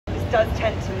does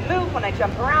tend to move when I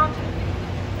jump around.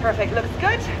 Perfect, looks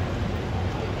good.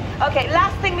 Okay,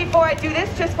 last thing before I do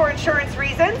this, just for insurance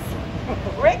reasons.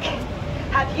 Rick,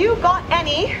 have you got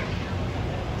any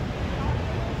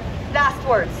last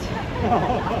words?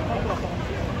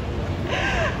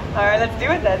 All right, let's do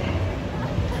it then.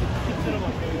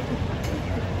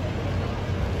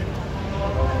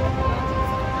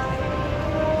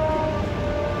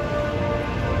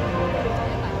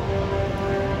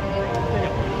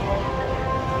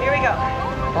 Here we go.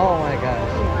 Oh my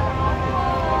gosh.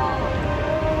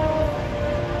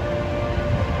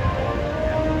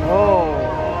 Oh.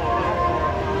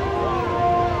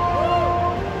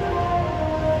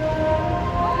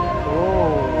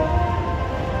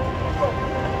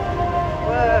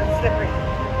 Slippery.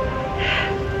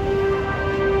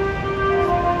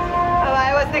 Oh,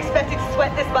 I wasn't expecting to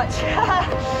sweat this much.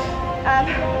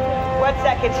 1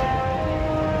 second.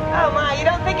 Oh my, you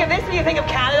don't think of this when you think of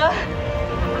Canada?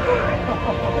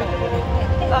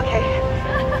 Okay,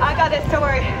 I got this, don't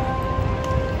worry.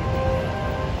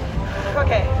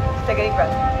 Okay, just take a deep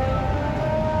breath.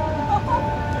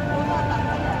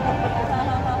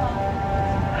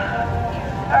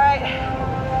 All right,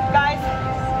 guys.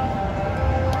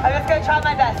 I'm just gonna try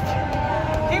my best.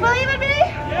 Do you believe in me?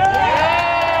 Yeah!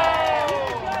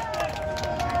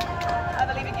 I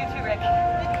believe in you too, Rick.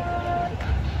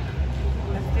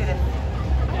 Let's do this.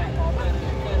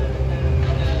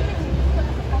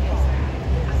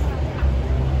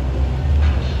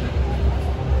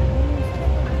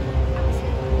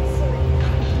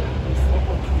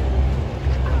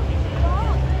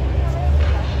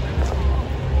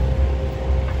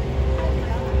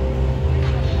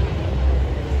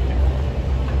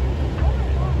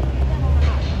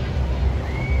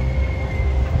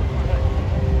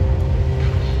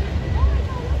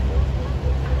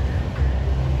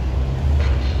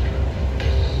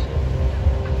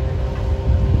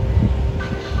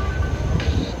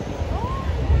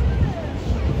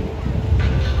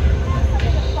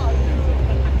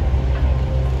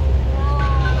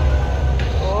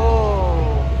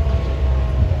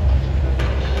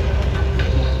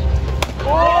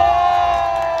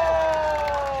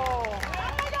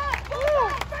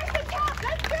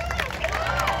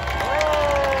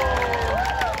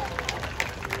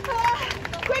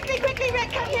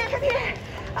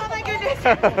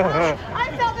 I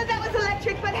felt that was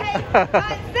electric, but hey,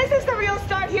 this is the real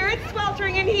start here. It's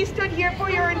sweltering and he stood here for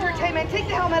your entertainment. Take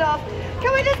the helmet off.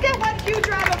 Can we just get one huge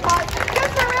round of applause?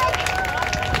 Just for Rick.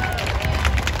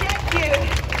 Thank you.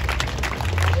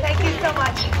 Thank you so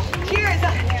much. Cheers.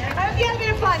 I hope you had a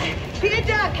bit of fun. Be a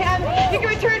duck. You can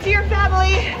return to your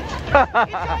family.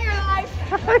 Enjoy your life.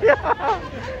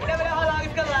 You never know how long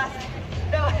it's going to last.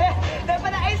 No,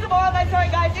 but that is the moral of that story,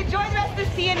 guys. Enjoy the rest of the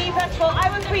CNE Festival. I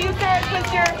was for you, Sarah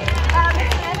Twister.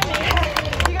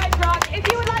 You guys rock. If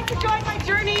you would like to join my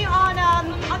journey on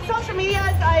social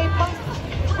medias, I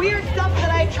post weird stuff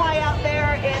that I try out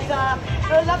there, and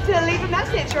I would love to leave a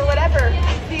message or whatever.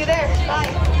 See you there.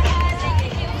 Bye.